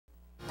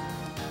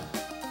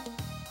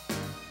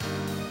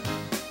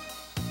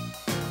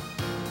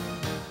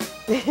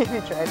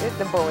You tried it,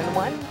 the Bowen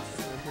one?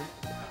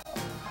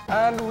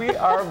 And we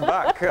are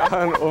back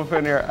on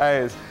Open Your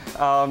Eyes.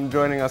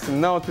 Joining us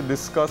now to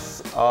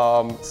discuss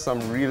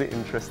some really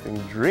interesting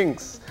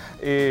drinks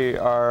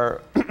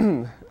are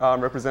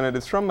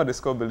representatives from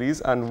Madisco Belize,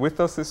 and with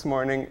us this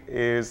morning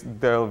is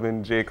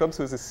Delvin Jacobs,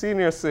 who is a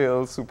senior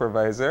sales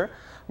supervisor,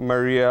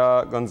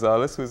 Maria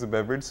Gonzalez, who is a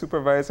beverage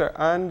supervisor,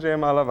 and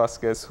Jaimala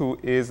Vasquez, who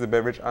is the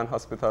beverage and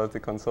hospitality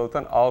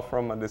consultant, all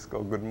from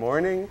Madisco. Good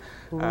morning,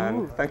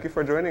 and thank you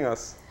for joining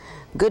us.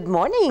 Good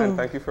morning. And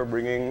thank you for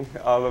bringing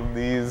all of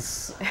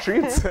these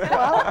treats.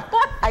 Well,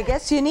 I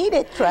guess you need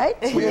it, right?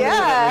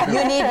 Yeah.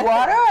 You need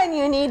water and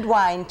you need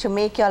wine to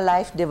make your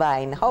life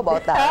divine. How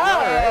about that?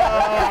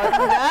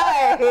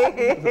 Oh,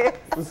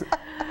 nice.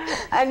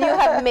 And you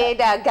have made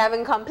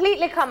Gavin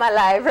completely come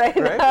alive right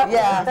now.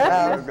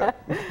 Yeah.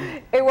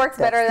 It works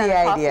better than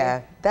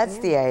coffee. That's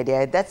the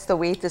idea. That's the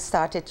way to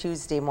start a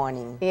Tuesday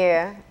morning.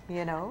 Yeah.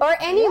 You know? Or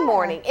any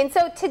morning. And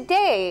so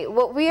today,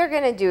 what we are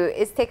going to do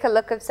is take a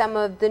look at some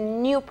of the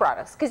new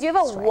products, because you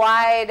have a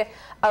wide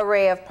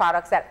array of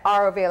products that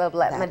are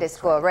available at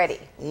Madisco already,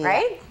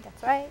 right?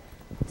 That's right.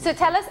 So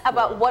tell us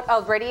about what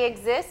already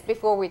exists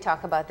before we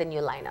talk about the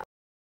new lineup.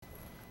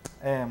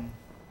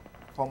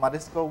 For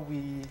Madisco,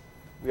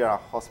 we are a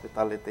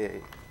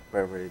hospitality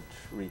beverage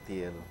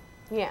retail.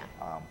 Yeah.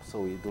 So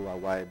we do a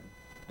wide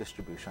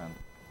distribution.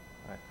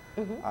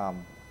 Right?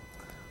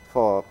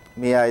 For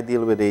me, I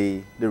deal with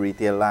the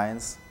retail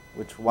lines,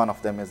 which one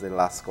of them is the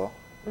Lasco.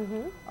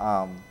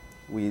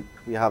 We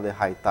have the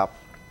High Top,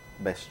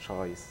 Best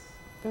Choice,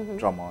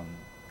 Drummond,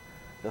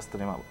 just to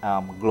name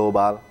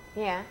Global.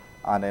 Yeah.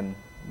 And then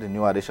the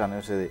new addition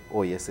is the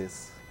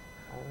Oasis.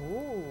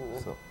 Ooh.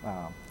 So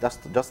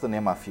just to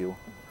name a few.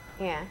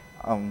 Yeah.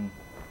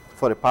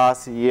 For the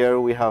past year,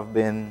 we have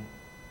been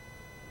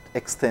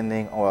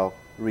extending our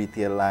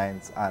retail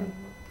lines and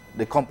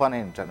the company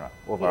in general,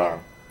 overall.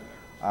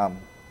 Yeah.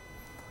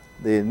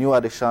 The new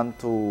addition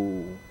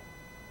to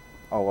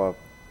our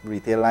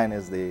retail line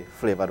is the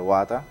flavored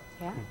water,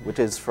 which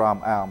is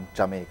from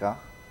Jamaica.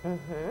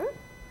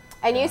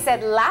 And you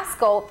said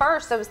Lasco.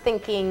 First, I was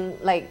thinking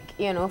like,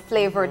 you know,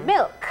 flavored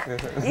milk.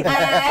 And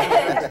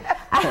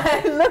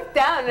I looked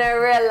down and I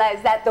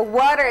realized that the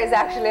water is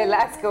actually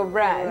Lasco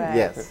brand. Right.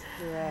 Yes.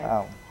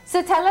 Right.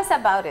 So tell us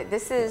about it.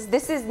 This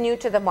is new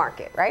to the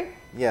market, right?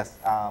 Yes.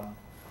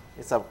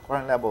 It's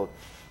currently about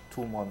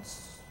 2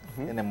 months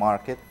in the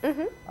market.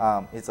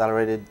 It's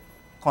already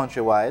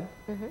countrywide.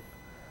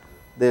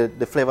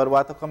 The flavored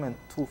water comes in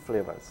 2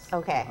 flavors.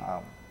 Okay.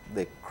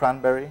 The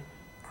cranberry,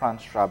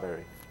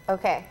 strawberry.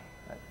 Okay.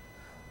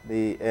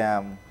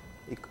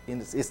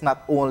 It's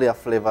not only a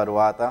flavored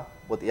water,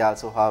 but it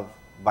also have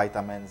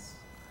vitamins.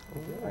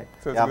 Right?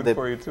 So it's good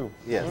for you too.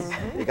 Yes.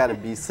 You got the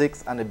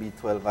B6 and the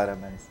B12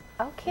 vitamins,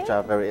 which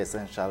are very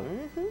essential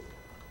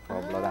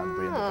for blood and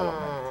brain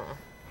development.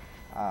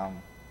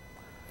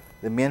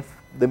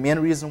 The main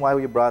reason why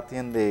we brought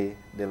in the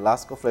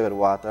Lasco flavored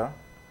water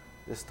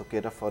is to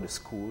cater for the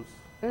schools,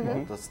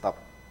 to stop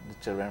the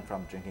children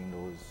from drinking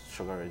those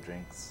sugary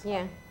drinks.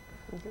 Yeah.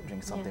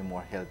 Drink something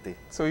more healthy.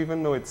 So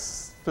even though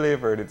it's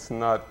flavored, it's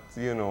not,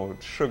 you know,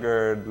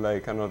 sugared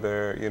like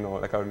another, you know,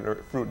 like a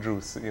fruit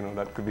juice, you know,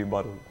 that could be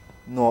bottled.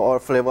 No, our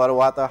flavored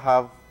water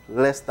have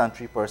less than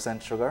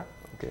 3% sugar.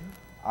 Okay.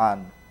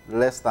 And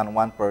less than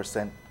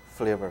 1%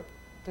 flavor.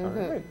 All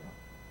right.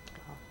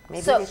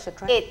 Maybe So you should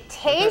try it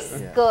tastes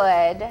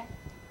good,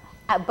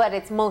 but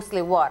it's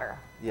mostly water.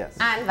 Yes.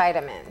 And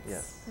vitamins.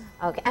 Yes.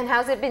 Okay. And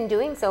how's it been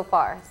doing so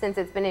far since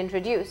it's been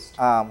introduced?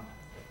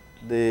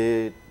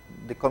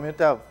 The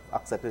community have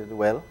accepted it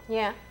well.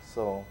 Yeah.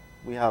 So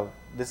we have,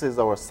 this is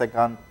our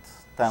second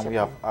time we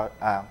have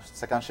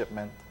second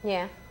shipment.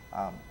 Yeah.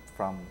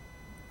 From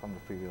the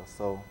previous.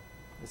 So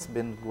it's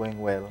been going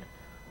well.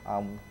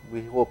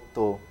 We hope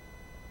to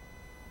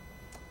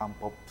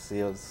amp up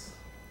sales.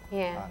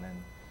 Yeah. And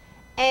then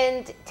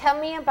And tell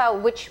me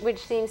about which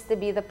seems to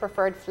be the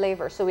preferred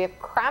flavor. So we have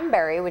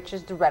cranberry, which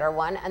is the redder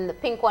one, and the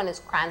pink one is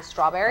cran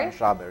strawberry. and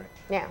strawberry.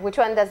 Yeah. Which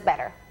one does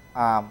better?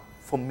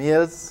 For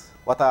meals,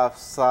 what I've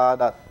saw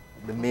that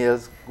the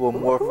males go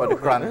more for the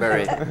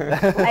cranberry.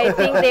 I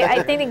think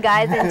the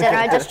guys in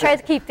general just try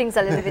to keep things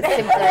a little bit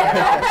simpler.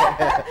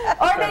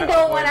 Or they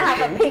don't want to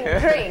have a pink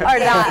drink. Or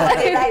not.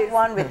 They like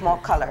one with more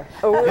color.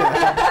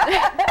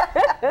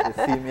 The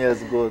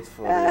females go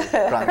for the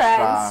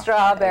Cran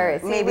strawberry.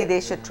 See, Maybe they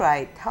should try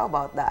it. How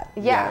about that?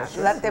 Yeah.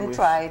 Let them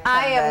try it.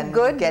 I and am then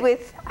good get-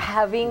 with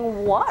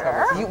having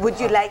water. Would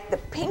you like the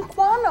pink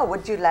one or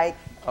would you like?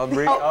 I'll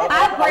bring.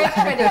 I break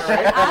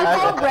tradition.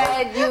 I'll go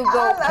red, you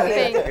go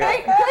pink.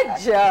 Good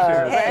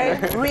job. Hey,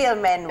 real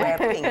men wear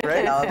pink,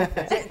 you know.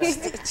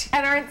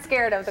 And aren't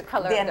scared of the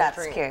color They're of the not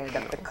drink. scared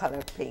of the color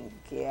pink,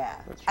 yeah.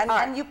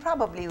 And you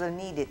probably will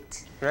need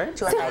it Right?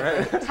 to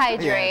hydrate.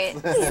 Hydrate.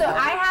 So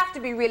I have to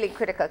be really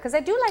critical because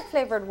I do like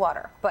flavored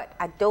water, but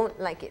I don't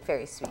like it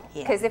very sweet.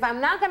 Yeah. Because if I'm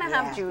not going to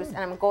have Yeah. juice and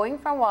I'm going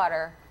for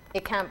water,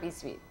 it can't be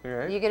sweet.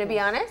 Right. You gonna be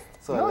honest?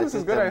 So No, let this you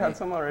is good. tell I me. had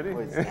some already.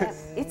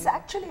 Yes, it's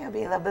actually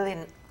available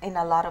in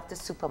a lot of the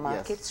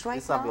supermarkets Yes, right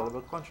it's now.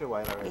 available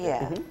countrywide already.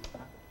 Yeah.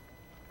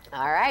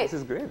 All right. This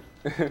is great.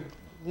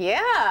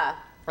 Yeah.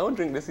 I won't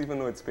drink this even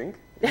though it's pink.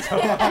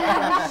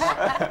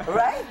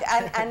 Right,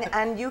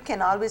 and you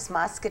can always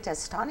mask it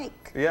as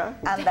tonic. Yeah.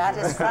 And that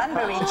is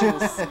cranberry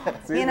juice.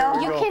 See, You know,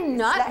 there we You go.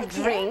 cannot Like,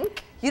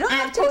 drink You don't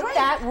and have to put drink.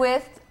 that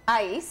with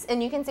ice,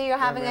 and you can say you're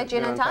having a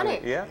gin and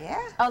tonic. Yeah. Yeah.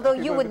 Although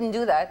you People- wouldn't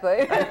do that, but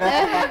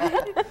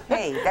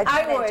Hey, that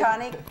I gin and would.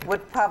 tonic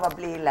would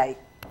probably like,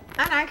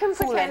 and I can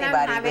Fool pretend I'm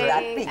anybody with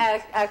that having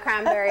pink. a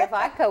cranberry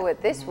vodka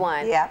with this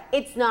one. Yeah.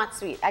 It's not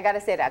sweet. I gotta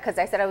say that because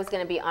I said I was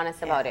gonna be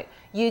honest about Yeah. it.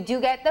 You do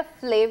get the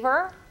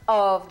flavor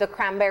of the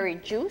cranberry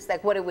juice,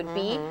 like what it would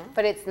be,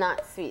 but it's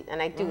not sweet,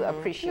 and I do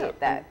appreciate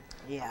that.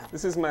 yeah.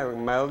 This is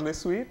mildly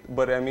sweet,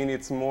 but I mean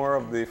it's more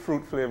of the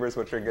fruit flavors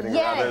what you're getting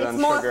Yeah, rather it's than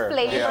more sugar.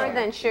 flavor Yeah.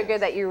 than sugar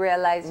that you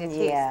realize you're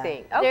Yeah.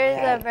 tasting. There's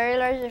Okay. a very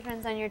large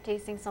difference when you're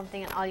tasting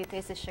something and all you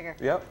taste is sugar.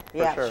 Yep, for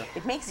Yeah, sure.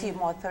 it makes you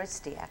more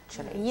thirsty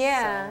actually.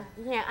 Yeah,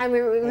 yeah, and we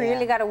Yeah.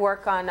 really got to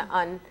work on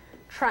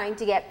trying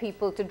to get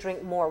people to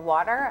drink more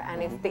water.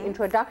 And if the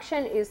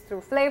introduction is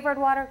through flavored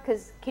water,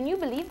 because can you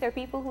believe there are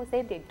people who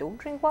say they don't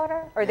drink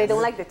water or they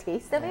don't like the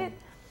taste of it?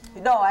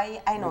 No,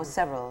 I know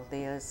several.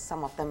 There's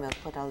some of them will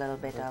put a little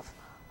bit of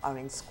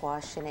orange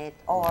squash in it,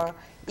 or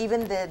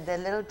even the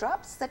little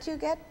drops that you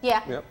get.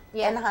 Yeah, Yep.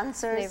 yeah,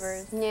 Enhancers.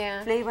 Flavors.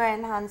 yeah, Flavor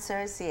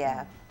enhancers,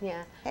 yeah.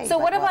 yeah. Hey, So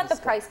but what what about the is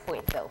that? price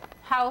point though?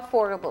 How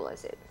affordable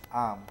is it?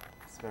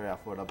 It's very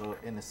affordable.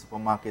 In the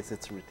supermarkets,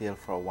 it's retail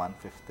for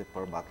 $150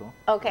 per bottle.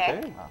 Okay.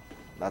 Okay.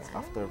 That's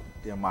after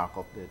their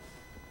markup.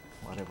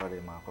 Whatever they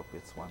mark up,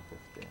 it's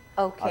 $150.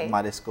 Okay. At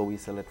Madisco, we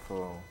sell it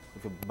for,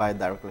 if you buy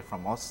directly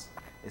from us,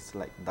 it's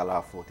like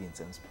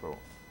 $1.14 per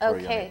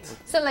Okay, unit.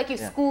 so like if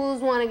Yeah.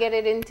 schools want to get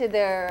it into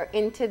their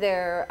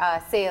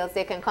sales,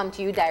 they can come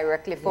to you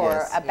directly for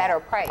Yes. a better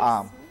price.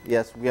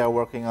 Yes, we are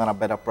working on a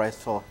better price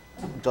for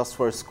just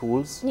for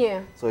schools.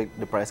 Yeah. So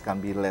the price can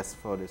be less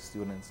for the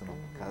students, you know,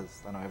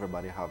 because I know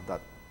everybody have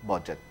that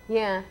budget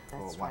Yeah. for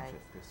That's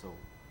 150. So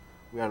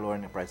we are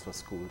lowering the price for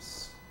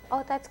schools.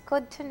 Oh, that's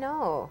good to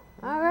know.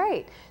 All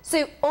right.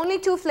 So only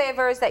 2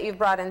 flavors that you've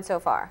brought in so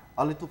far.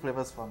 Only 2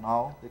 flavors for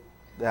now.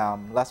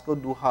 Lasco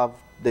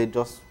they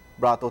just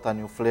brought out a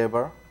new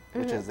flavor,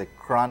 which is the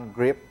cran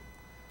grape.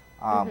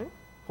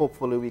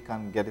 Hopefully we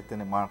can get it in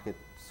the market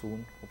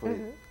soon. Hopefully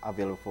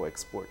available for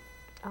export.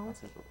 Oh,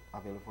 Once it's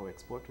available for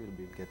export, we'll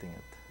be getting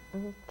it.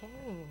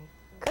 okay.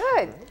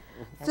 Good.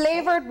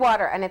 Flavored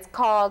water, and it's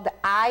called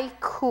I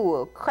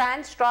Cool,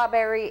 cran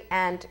strawberry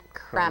and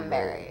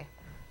cranberry.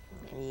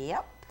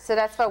 Yep. So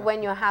that's for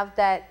when you have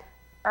that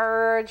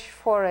urge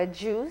for a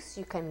juice,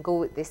 you can go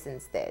with this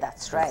instead.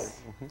 That's right.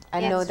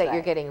 I know That's that you're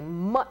right.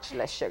 getting much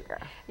less sugar.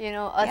 You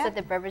know, us Yeah. at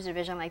the beverage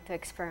division like to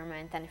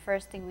experiment, and the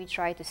first thing we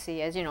try to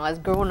see as, you know, as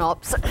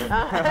grown-ups,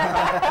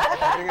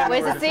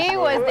 was to see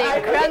was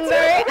the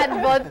cranberry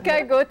and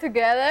vodka go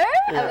together.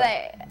 I'm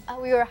like,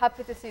 we were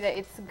happy to see that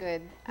it's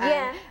good. And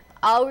Yeah.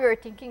 all we were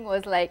thinking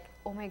was like,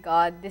 oh my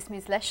God, this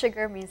means less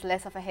sugar, means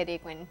less of a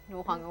headache when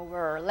no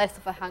hangover, or less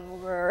of a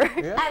hangover.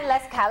 Yeah. And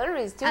less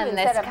calories too, And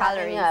instead less of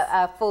having calories.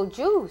 a full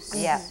juice.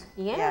 Yeah.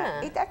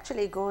 Yeah. It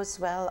actually goes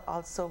well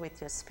also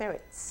with your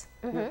spirits.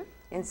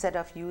 Instead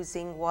of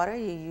using water,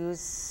 you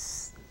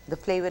use the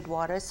flavored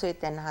water, so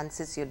it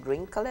enhances your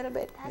drink a little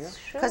bit. That's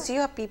true. Because you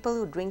have people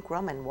who drink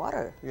rum and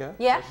water. Yeah.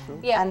 Yeah, that's true.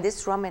 yeah, And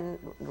this rum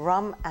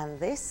and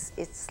this,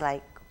 it's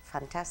like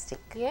fantastic.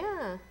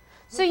 yeah.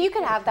 So you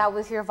can have that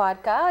with your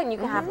vodka, and you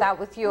can have that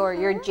with your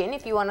gin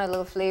if you want a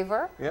little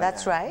flavor. Yeah.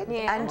 That's right.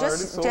 Yeah. And I'm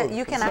just already sold.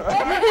 you can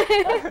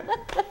actually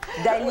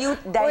dilute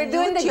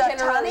doing the your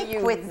general tonic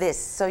use. with this,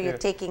 so you're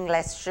Yeah. taking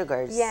less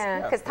sugars. Yeah,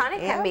 because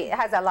tonic can Yeah.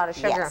 has a lot of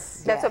sugar.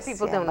 Yes, That's what yes,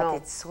 people yeah, don't but know.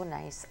 it's so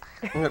nice.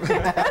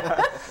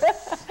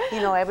 You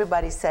know,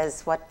 everybody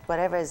says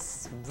whatever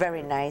is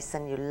very nice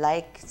and you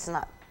like, it's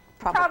not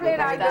Probably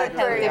probably not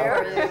very good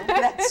for you.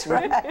 That's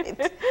right.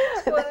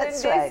 Well, in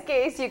That's this right.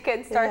 case, you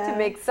can start to Yeah.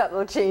 make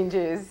subtle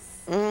changes.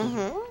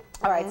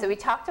 All right, so we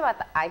talked about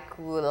the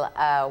iCool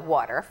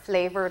water,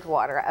 flavored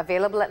water,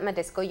 available at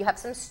Madisco. You have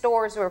some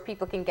stores where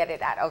people can get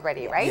it at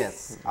already, right?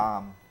 Yes,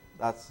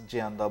 that's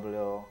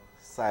G&W,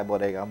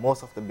 Bodega,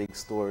 most of the big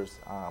stores,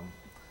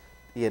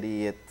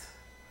 88,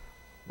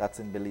 that's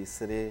in Belize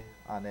City,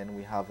 and then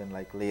we have in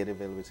like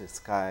Ladyville, which is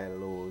Sky,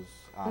 Lowe's,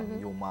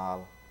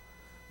 Jaimala,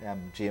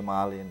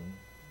 Jaimala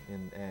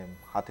in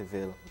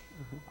Hattieville,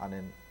 and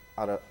then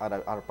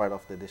other part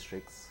of the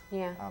districts.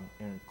 Yeah.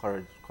 In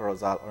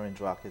Corozal, Orange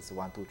Rock is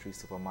 123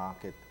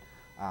 Supermarket,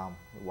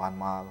 One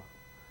Mall,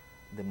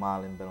 the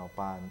mall in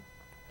Belmopan.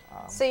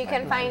 So you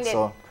can find it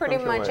So pretty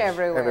much Countrywide.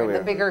 everywhere, the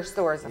Everywhere. bigger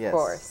stores, of Yes.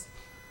 course.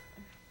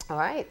 All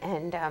right,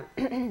 and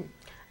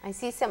I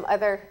see some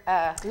other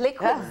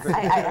liquids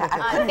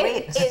I couldn't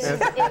wait.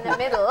 in the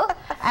middle,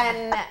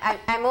 and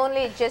I'm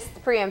only just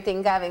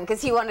preempting Gavin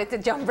because he wanted to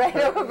jump right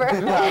over.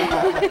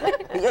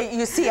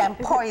 You see, I'm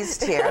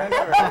poised here.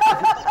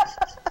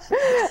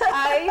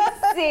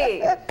 I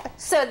see.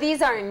 So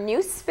these are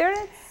new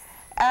spirits?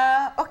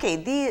 Okay,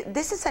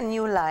 this is a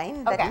new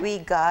line that we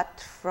got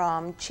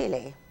from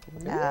Chile.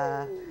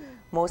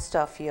 Most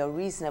of your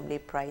reasonably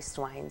priced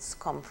wines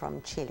come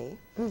from Chile.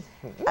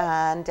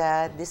 And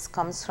this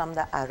comes from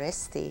the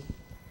Aresti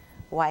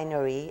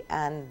winery,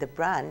 and the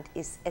brand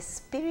is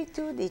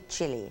Espíritu de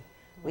Chile,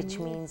 which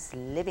means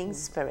living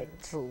spirit,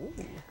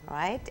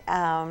 right?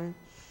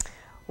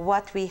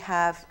 What we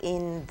have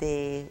in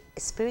the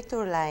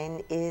Espíritu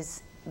line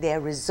is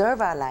their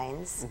Reserva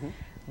lines,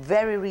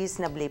 very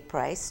reasonably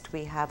priced.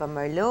 We have a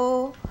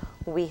Merlot,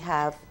 we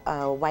have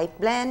a white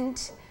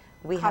blend,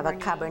 we have a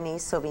Cabernet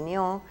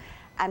Sauvignon,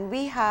 and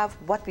we have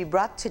what we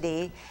brought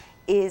today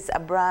is a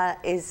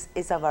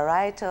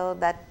varietal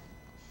that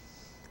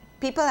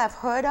people have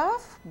heard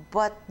of,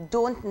 but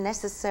don't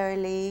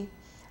necessarily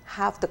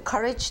have the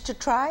courage to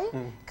try,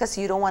 because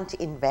you don't want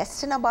to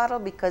invest in a bottle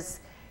because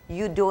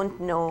you don't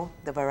know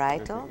the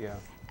varietal.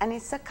 And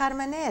it's a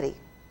Carmenere.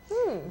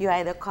 You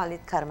either call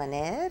it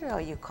Carmenere or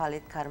you call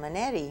it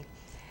Carmenere.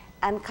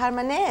 And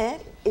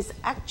Carmenere is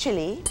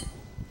actually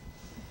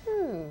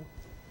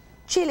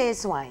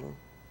Chile's wine.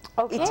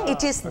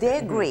 It is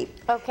their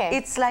grape.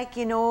 It's like,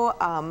 you know,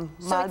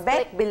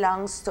 Malbec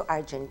belongs to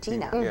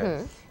Argentina.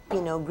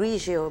 Pinot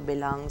Grigio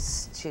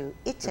belongs to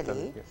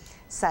Italy.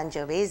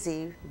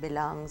 Sangiovese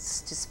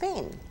belongs to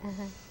Spain.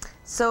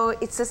 So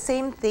it's the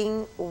same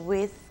thing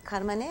with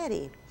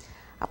Carmenere.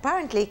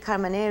 Apparently,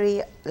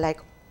 Carmenere, like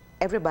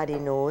everybody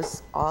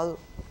knows,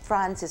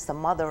 France is the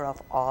mother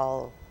of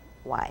all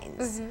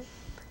wines.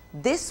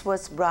 This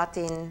was brought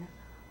in,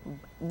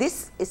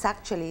 this is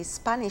actually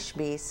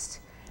Spanish-based,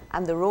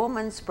 and the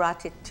Romans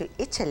brought it to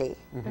Italy,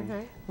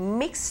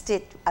 mixed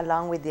it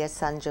along with their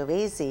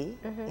Sangiovese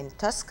in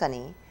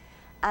Tuscany,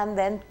 and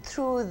then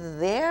through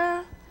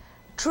their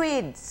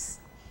trades,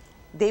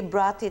 they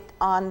brought it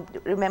on.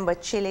 Remember,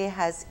 Chile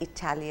has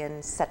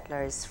Italian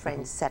settlers,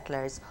 French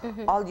settlers,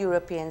 all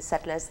European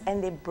settlers,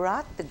 and they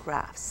brought the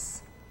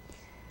grafts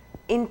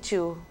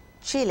into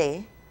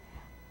Chile,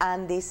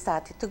 and they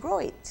started to grow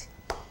it.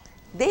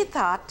 They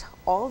thought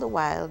all the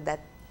while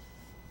that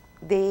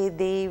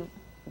they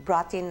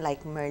brought in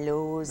like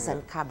Merlots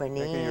and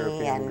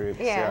Cabernet and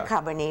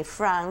Cabernet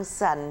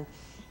Francs, and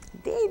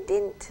they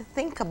didn't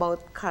think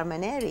about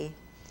Carmenere.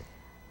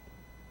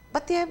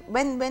 But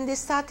when they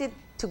started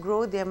to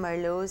grow their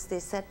Merlots, they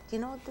said, you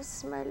know,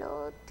 this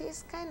Merlot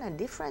tastes kind of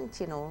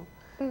different, you know,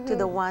 to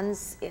the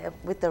ones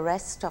with the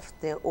rest of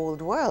the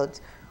old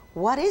world.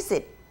 What is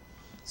it?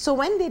 So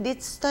when they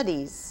did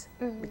studies,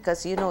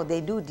 because, you know,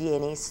 they do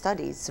DNA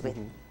studies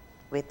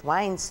with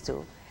wines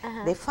too,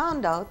 they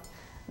found out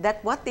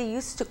that what they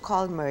used to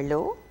call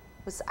Merlot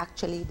was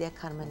actually their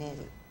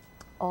Carmenere.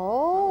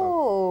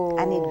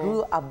 And it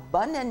grew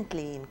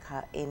abundantly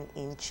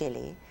in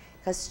Chile,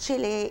 because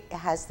Chile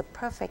has the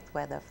perfect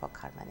weather for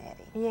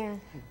Carmenere.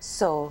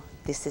 So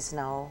this is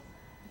now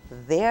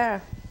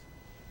their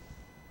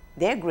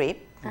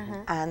grape,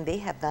 and they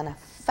have done a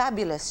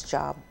fabulous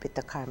job with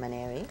the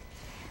Carmenere.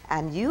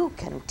 And you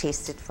can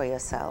taste it for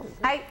yourself.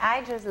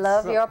 I just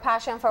love your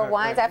passion for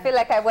wines. I feel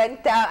like I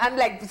went down, I'm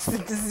like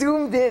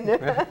zoomed in.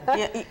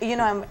 You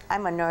know,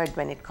 I'm a nerd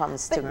when it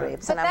comes to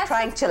grapes, and I'm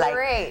trying to like...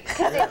 great,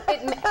 because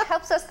it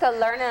helps us to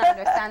learn and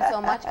understand so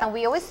much. And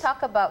we always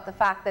talk about the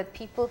fact that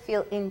people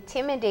feel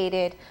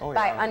intimidated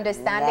by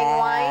understanding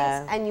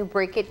wines, and you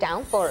break it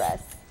down for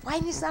us.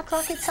 Wine is not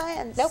rocket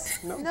science. Nope.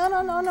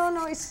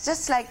 No. It's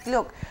just like,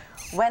 look,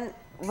 when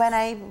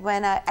I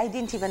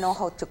didn't even know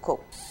how to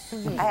cook.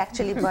 I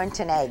actually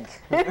burnt an egg.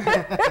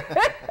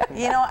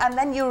 You know, and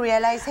then you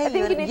realize, hey,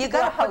 you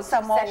gotta put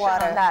some more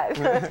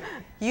water.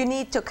 You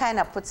need to kind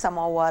of put some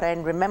more water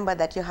and remember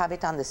that you have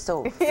it on the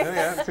stove. You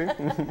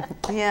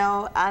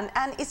know, and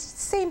it's the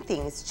same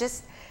thing. It's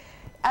just,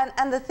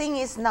 and the thing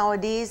is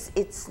nowadays,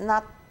 it's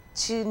not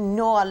to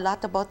know a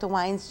lot about the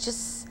wines,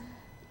 just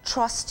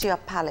trust your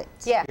palate.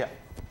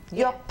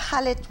 Your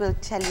palate will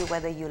tell you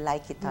whether you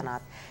like it or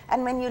not.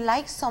 And when you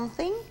like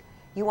something,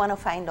 you want to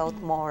find out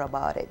more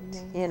about it,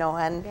 you know,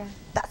 and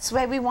that's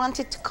where we want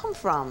it to come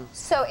from.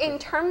 So in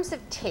terms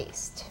of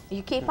taste,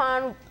 you keep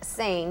on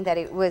saying that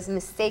it was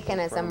mistaken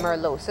as a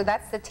Merlot. So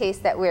that's the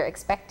taste that we're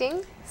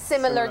expecting?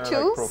 Similar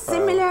to? Like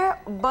similar,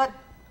 but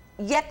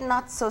yet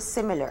not so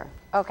similar.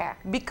 Okay.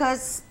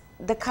 Because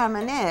the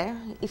Carmenere,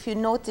 if you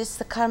notice,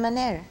 the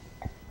Carmenere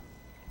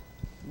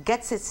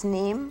gets its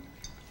name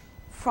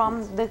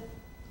from the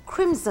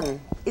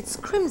crimson. It's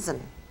crimson.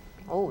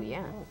 Oh,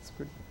 yeah. That's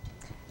good.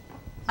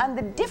 And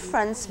the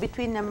difference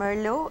between a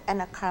Merlot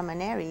and a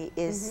Carmenere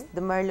is the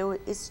Merlot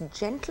is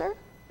gentler,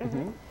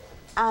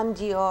 and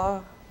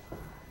your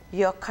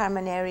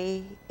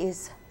Carmenere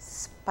is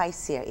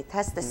spicier. It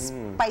has the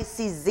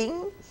spicy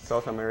zing.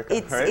 South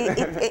American, right?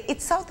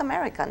 It's South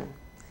American.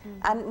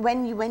 And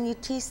when you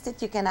taste it,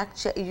 you can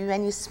actually,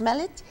 when you smell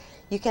it,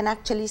 you can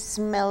actually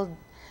smell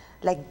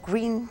like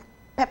green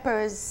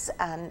peppers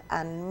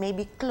and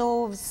maybe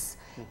cloves.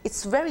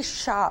 It's very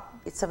sharp.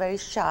 It's a very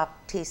sharp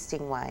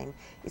tasting wine.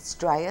 It's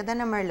drier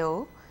than a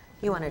Merlot.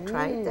 You want to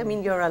try it? I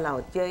mean, you're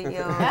allowed. You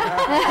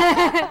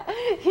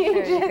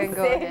just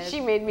said,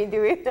 she made me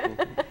do it.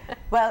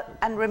 Well,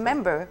 and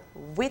remember,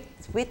 with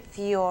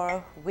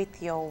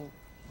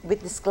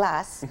this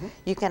glass,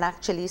 you can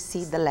actually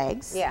see the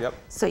legs. Yeah. Yep.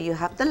 So you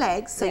have the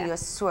legs, so you're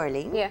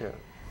swirling. Yeah.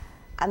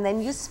 And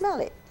then you smell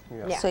it.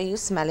 Yeah. So you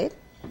smell it.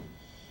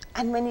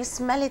 And when you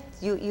smell it,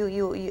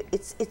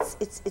 it's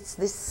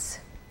this.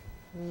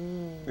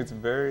 It's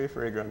very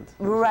fragrant.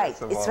 Right.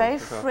 It's very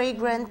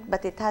fragrant,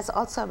 but it has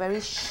also a very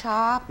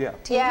sharp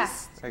taste. Yeah.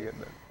 I get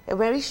that. A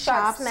very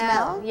sharp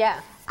smell. Yeah.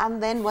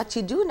 And then what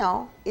you do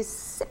now is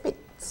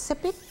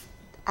sip it,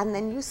 and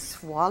then you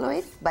swallow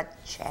it,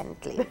 but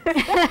gently.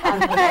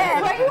 And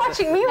then, why are you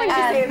watching me when you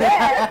say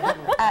that?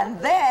 And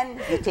then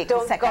you take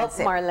the second gulp,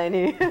 sip.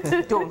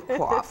 Marlene. Don't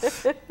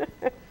quaff.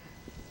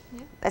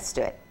 Let's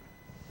do it.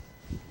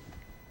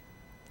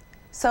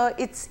 So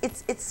it's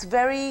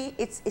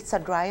a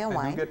drier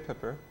wine. I do get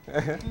pepper.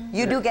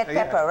 You do get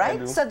pepper, yeah,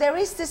 right? So there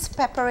is this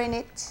pepper in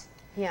it.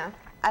 Yeah.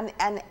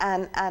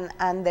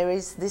 And there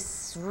is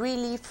this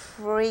really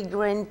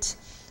fragrant.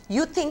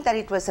 You think that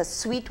it was a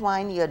sweet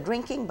wine you're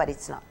drinking, but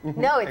it's not.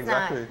 No, it's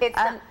Exactly. not. It's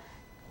not.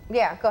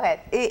 Yeah, go ahead.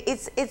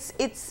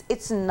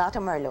 It's not a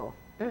Merlot.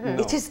 No.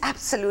 It is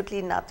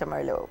absolutely not a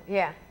Merlot.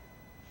 Yeah.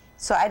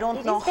 So I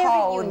don't know is very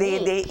how they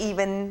unique.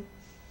 even.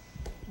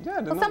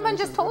 Yeah, Well, someone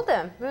just told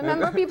them.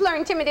 Remember, people are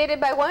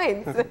intimidated by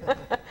wines.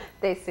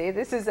 They say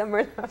this is a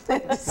Merlot.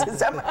 This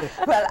is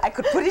well, I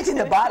could put it in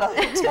the bottle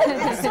and tell you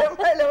it's a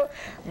Merlot,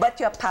 but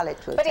your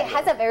palate will. But it tell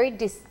has you. a very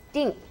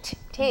distinct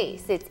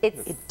taste.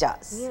 It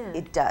does. Yeah.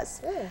 It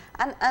does. Yeah.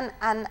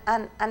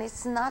 And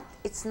it's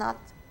not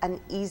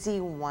an easy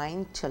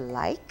wine to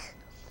like,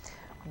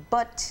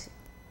 but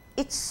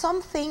it's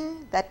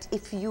something that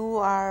if you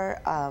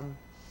are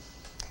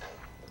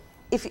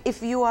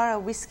if you are a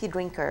whiskey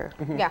drinker,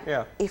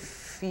 Yeah.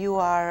 if you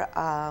are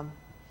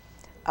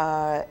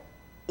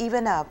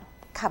even a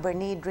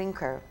Cabernet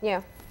drinker,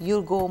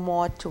 you'll go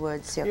more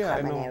towards your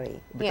Cabernet.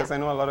 Because I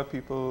know a lot of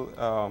people.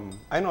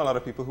 I know a lot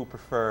of people who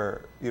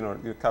prefer,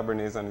 your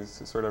Cabernets and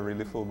it's sort of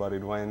really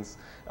full-bodied wines.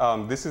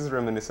 This is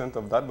reminiscent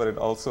of that, but it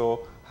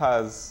also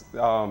has,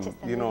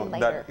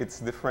 that it's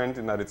different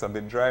in that it's a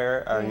bit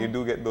drier, and you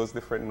do get those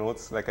different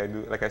notes. Like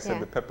I said,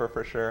 the pepper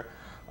for sure.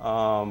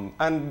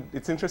 And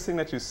it's interesting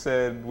that you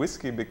said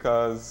whiskey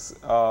because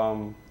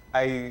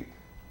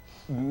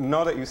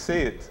now that you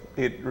say it,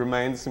 it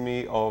reminds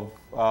me of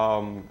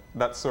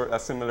a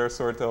similar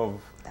sort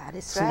of. That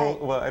is smoke.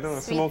 right. Well, I don't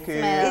know, Sweet smoky.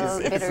 smell,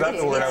 It's not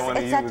the word I want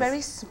to use. It's that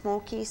very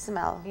smoky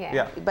smell.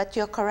 Yeah. But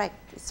you're correct.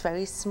 It's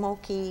very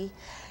smoky.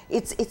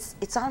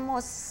 It's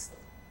almost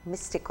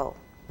mystical.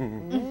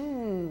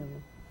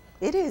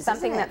 It is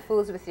something isn't that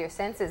fools with your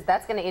senses.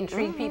 That's going to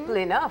intrigue people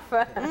enough.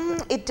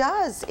 It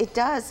does. It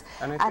does.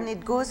 And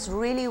it goes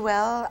really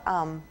well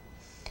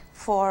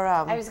for.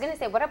 I was going to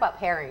say, what about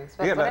pairings?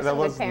 What are some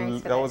good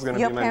pairings for that was going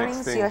to be my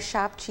next thing. Your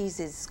sharp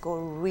cheeses go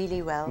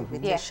really well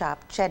with your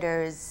sharp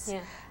cheddars,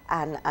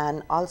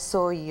 and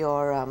also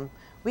your.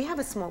 We have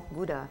a smoked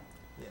Gouda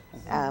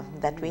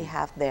that we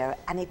have there,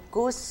 and it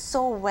goes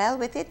so well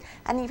with it,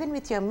 and even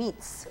with your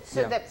meats.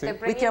 So they're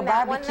bringing with your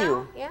that barbecue.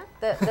 One now?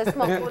 Yeah, the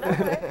smoked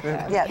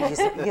Gouda.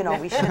 Yeah,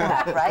 we should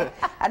have, right?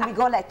 And we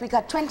go like, we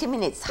got 20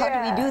 minutes. How do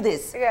we do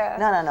this?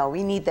 Yeah. No.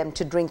 We need them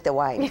to drink the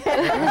wine.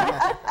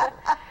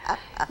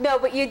 No,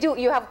 but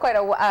you have quite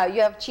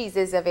you have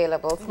cheeses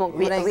available. Smoked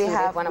Gouda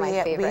is one of my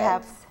favorites. We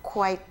have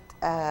quite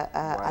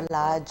a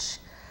large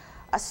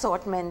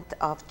assortment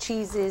of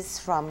cheeses,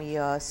 from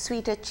your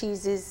sweeter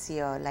cheeses,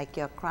 your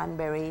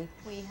cranberry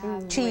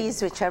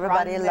cheese, which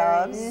everybody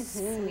loves.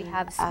 We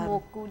have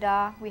smoked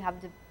Gouda. We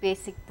have the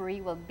basic brie.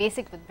 Well,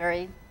 basic but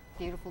very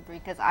beautiful brie,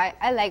 because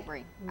I like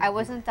brie. I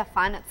wasn't a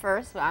fan at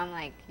first, but I'm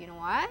like, you know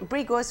what?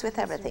 Brie goes with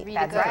everything. Really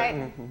That's good.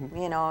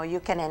 right. You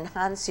can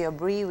enhance your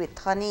brie with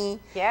honey.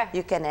 Yeah.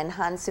 You can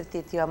enhance it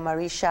with your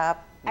Marisha.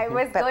 I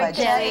was pepper going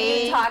to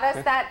jelly. you taught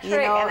us that trick,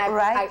 and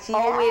I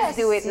always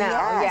do it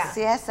now.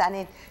 Yes,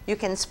 and you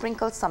can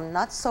sprinkle some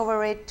nuts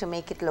over it to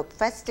make it look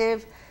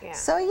festive. Yeah.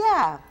 So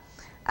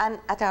and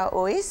at our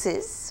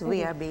Oasis,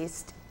 we are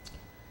based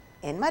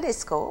in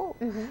Madisco.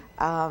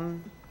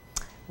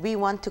 We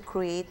want to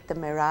create the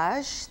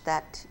mirage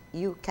that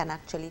you can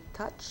actually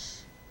touch,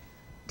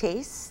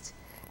 taste,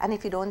 and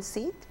if you don't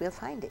see it, we'll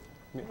find it.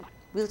 Yeah.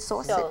 We'll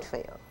source it for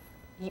you.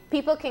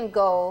 People can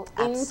go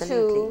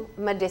into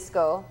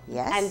Madisco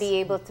and be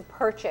able to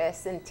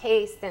purchase and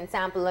taste and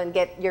sample and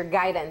get your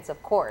guidance,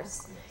 of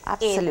course,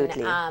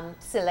 absolutely, in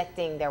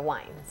selecting their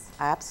wines.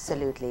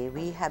 Absolutely.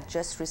 We have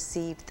just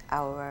received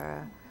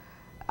our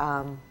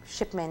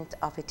shipment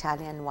of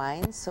Italian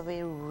wines, so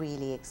we're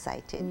really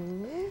excited.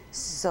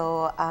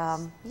 So,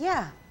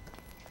 yeah.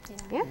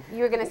 You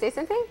were going to say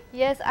something?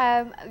 Yes,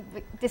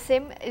 the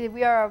same,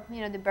 we are,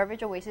 the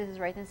Beverage Oasis is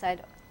right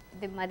inside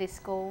the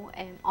Madisco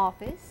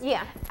office.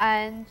 Yeah.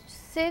 And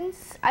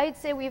since, I'd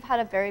say we've had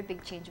a very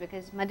big change,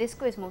 because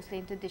Madisco is mostly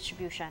into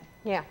distribution.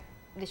 Yeah.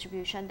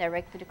 Distribution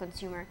direct to the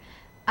consumer.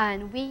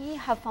 And we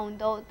have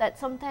found out that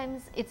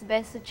sometimes it's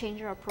best to change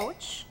your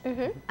approach.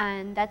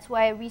 And that's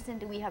why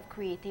recently we have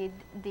created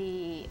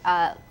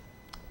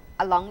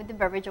along with the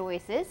Beverage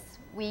Oasis,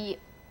 we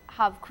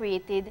have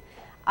created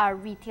a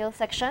retail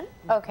section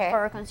for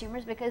our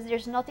consumers, because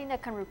there's nothing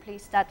that can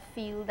replace that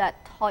feel,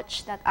 that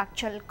touch, that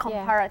actual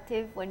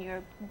comparative when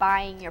you're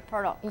buying your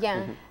product.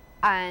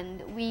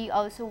 And we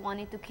also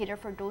wanted to cater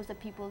for those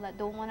people that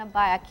don't want to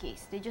buy a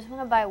case. They just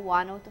want to buy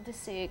 1 out of the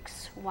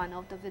 6, 1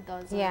 out of the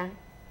dozen.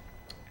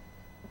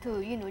 To,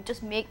 you know,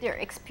 just make their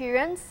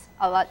experience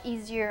a lot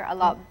easier, a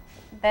lot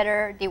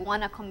better. They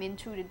want to come in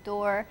through the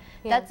door.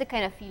 That's the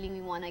kind of feeling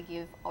we want to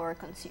give our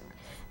consumers.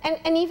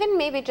 And even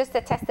maybe just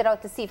to test it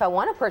out to see if I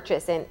want to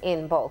purchase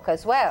in bulk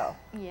as well.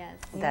 Yes.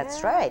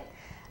 That's right.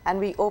 And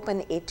we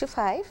open 8 to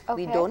 5.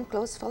 We don't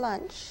close for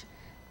lunch.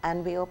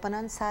 And we open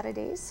on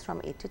Saturdays from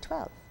 8 to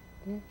 12.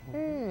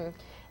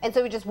 And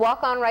so we just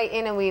walk on right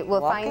in and we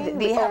will find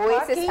the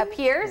Oasis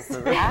appears.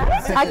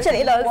 Actually,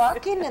 you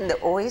walk in and the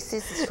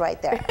Oasis is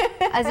right there.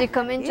 As you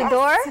come into the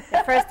door,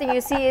 the first thing you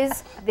see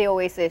is the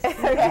Oasis.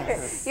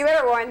 You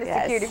better warn the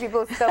security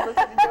people who stumble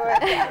to the door.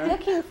 I'm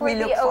looking for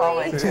the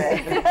Oasis.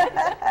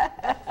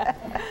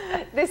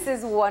 This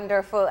is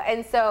wonderful.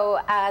 And so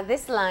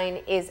this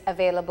line is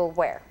available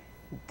where?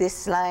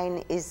 This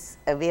line is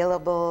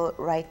available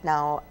right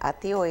now at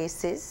the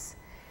Oasis.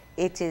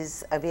 It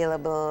is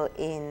available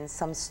in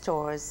some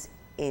stores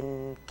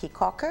in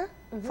Kikoker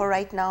for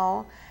right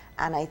now,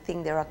 and I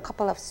think there are a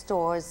couple of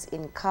stores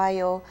in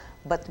Cayo,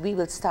 but we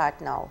will start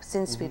now.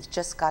 Since we've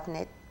just gotten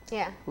it,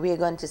 we're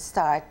going to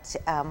start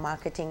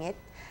marketing it.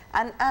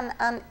 And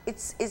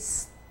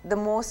it's the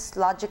most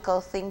logical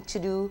thing to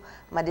do.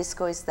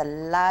 Madisco is the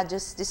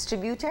largest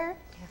distributor.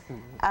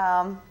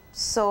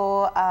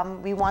 So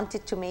we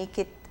wanted to make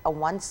it a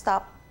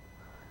one-stop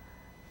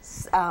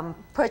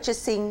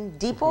purchasing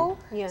depot.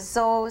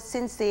 So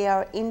since they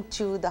are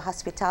into the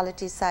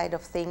hospitality side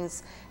of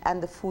things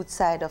and the food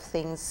side of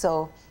things,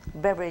 so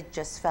beverage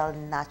just fell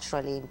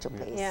naturally into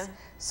place.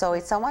 So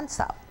it's a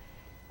one-stop.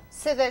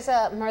 So there's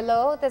a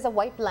Merlot, there's a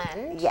white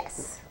blend.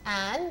 Yes.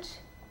 And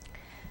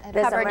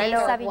there's Cabernet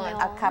a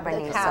Sauvignon. A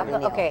Cabernet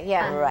Sauvignon.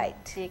 Okay, Right.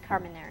 The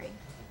Carbonary.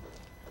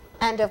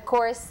 And of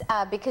course,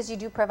 because you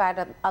do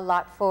provide a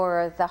lot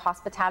for the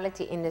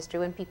hospitality industry,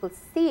 when people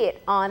see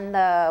it on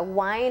the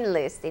wine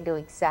list, they know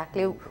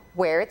exactly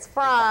where it's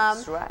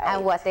from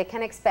and what they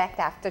can expect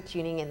after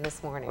tuning in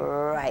this morning.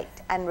 Right.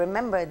 And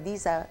remember,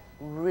 these are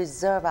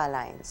reserva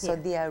lines, so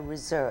they are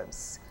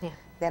reserves.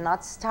 They're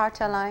not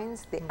starter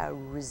lines, they are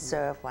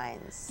reserve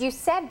wines. You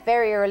said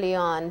very early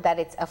on that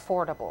it's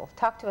affordable.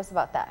 Talk to us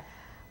about that.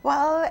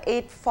 Well,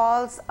 it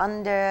falls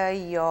under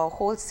your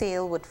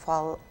wholesale would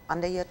fall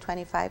under your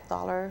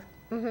 $25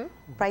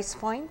 price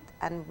point,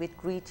 and with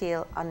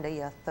retail under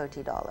your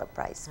 $30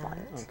 price point.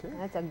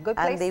 That's a good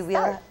place to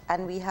start.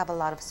 And we have a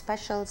lot of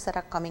specials that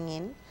are coming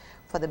in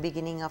for the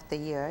beginning of the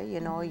year. You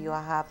know, you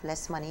have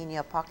less money in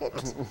your pocket,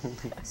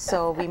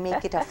 so we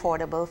make it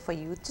affordable for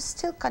you to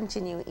still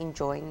continue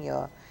enjoying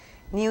your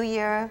new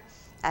year.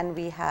 And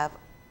we have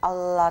a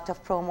lot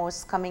of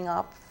promos coming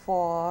up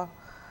for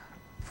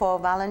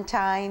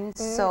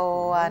Valentine's,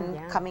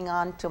 coming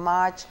on to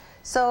March.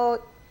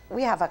 So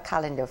we have a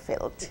calendar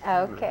filled.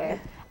 Okay.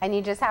 And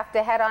you just have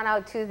to head on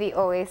out to the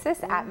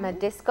Oasis at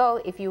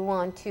Madisco if you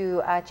want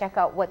to check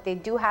out what they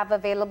do have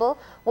available.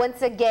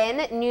 Once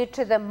again, new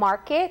to the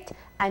market,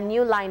 a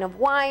new line of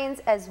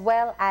wines as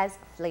well as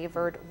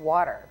flavored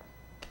water.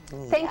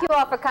 Thank you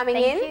all for coming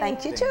in.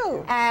 Thank you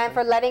too. And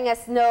for letting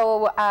us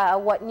know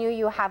what new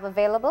you have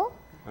available.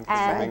 And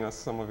for giving us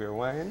some of your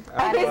wine.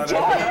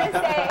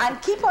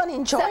 And keep on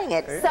enjoying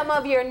it. Some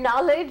of your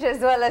knowledge as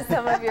well as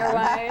some of your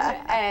wine.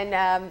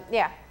 And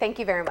thank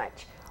you very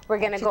much. We're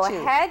going to go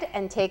ahead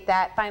and take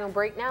that final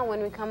break now.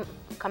 When we come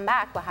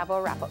back, we'll have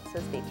our wrap up,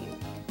 so stay tuned.